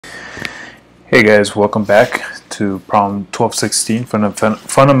Hey guys, welcome back to problem 12-16 from the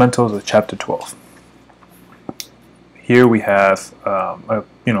fundamentals of chapter 12. Here we have,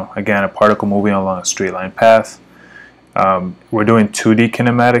 again, a particle moving along a straight line path. We're doing 2D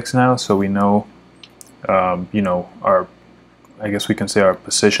kinematics now, so we know, I guess we can say our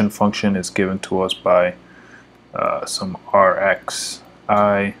position function is given to us by some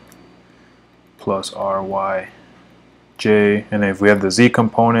rxi plus ryj, and if we have the z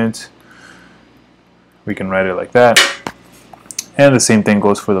component, we can write it like that. And the same thing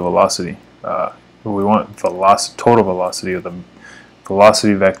goes for the velocity. We want total velocity, of the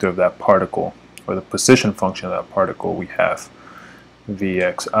velocity vector of that particle, or the position function of that particle. We have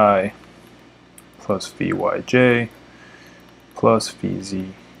vxi plus vyj plus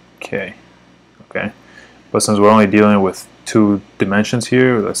vzk. Okay, but since we're only dealing with 2 dimensions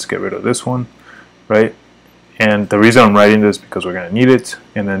here, let's get rid of this one, right? And the reason I'm writing this is because we're going to need it,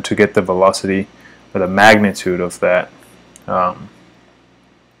 and then to get the velocity or the magnitude of that of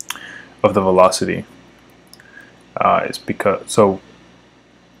the velocity is because, so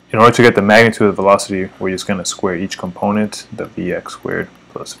in order to get the magnitude of the velocity, we're just going to square each component, the vx squared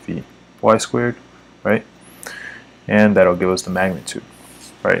plus vy squared, right? And that'll give us the magnitude,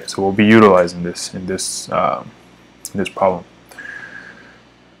 right? So we'll be utilizing this in this problem.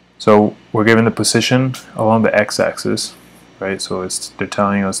 So we're given the position along the x-axis, right? So they're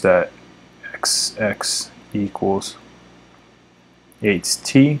telling us that x equals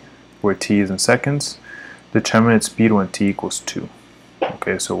ht, where t is in seconds. Determine its speed when t equals 2.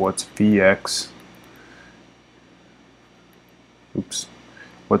 Okay, so what's vx? What's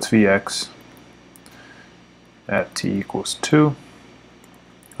vx at t equals 2?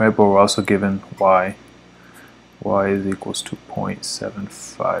 Right, but we're also given y. Y is equals to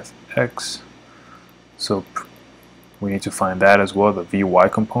 0.75x. So we need to find that as well, the vy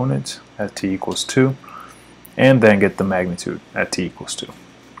component at t equals 2, and then get the magnitude at t equals 2.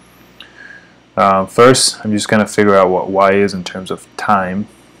 First, I'm just going to figure out what y is in terms of time.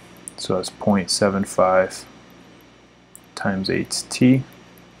 So that's 0.75 times ht.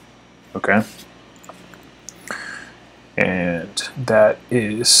 Okay. And that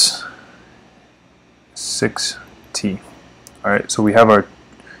is 6t. Alright, so we have our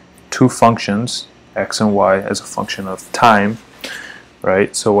 2 functions, x and y, as a function of time,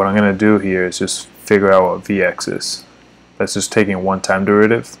 right? So what I'm going to do here is just figure out what vx is. That's just taking one time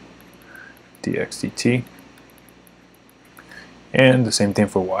derivative, dx dt, and the same thing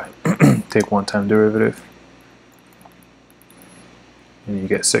for y. Take one time derivative, and you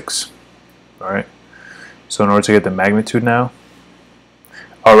get 6. Alright, so in order to get the magnitude now,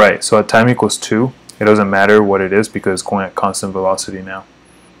 alright, so at time equals 2, it doesn't matter what it is because it's going at constant velocity now.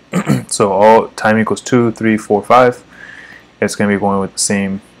 So all time equals 2, 3, 4, 5, it's going to be going with the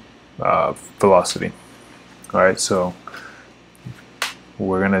same velocity. Alright, so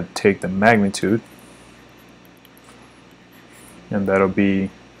we're going to take the magnitude, and that'll be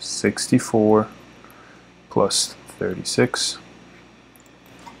 64 plus 36,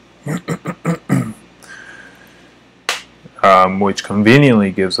 which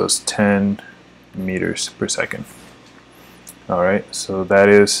conveniently gives us 10 meters per second. Alright, so that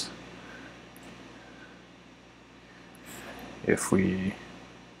is, if we,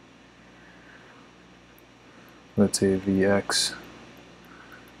 let's say vx,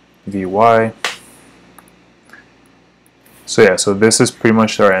 vy. So yeah, so this is pretty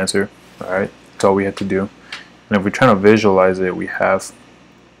much our answer. Alright, that's all we had to do. And if we're trying to visualize it, we have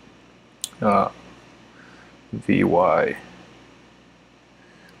vy.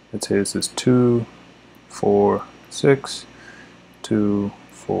 Let's say this is 2, 4, 6, 2,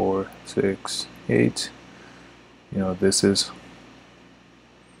 4, 6, 8. You know, this is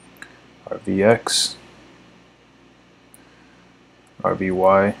our vx, our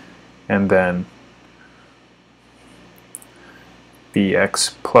vy, and then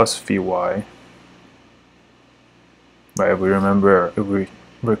vx plus vy. Right? If we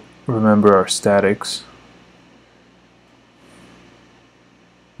remember our statics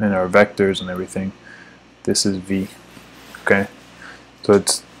and our vectors and everything, this is v. Okay, so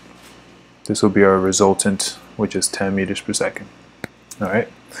this will be our resultant, which is 10 meters per second. Alright,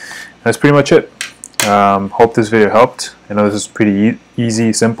 that's pretty much it. Hope this video helped. I know this is pretty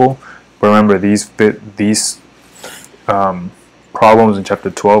easy, simple, but remember these problems in chapter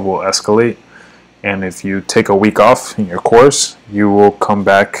 12 will escalate, and if you take a week off in your course, you will come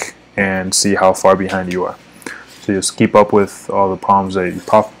back and see how far behind you are. So just keep up with all the problems that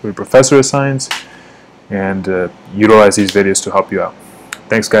your professor assigns, and utilize these videos to help you out.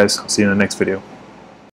 Thanks guys, see you in the next video.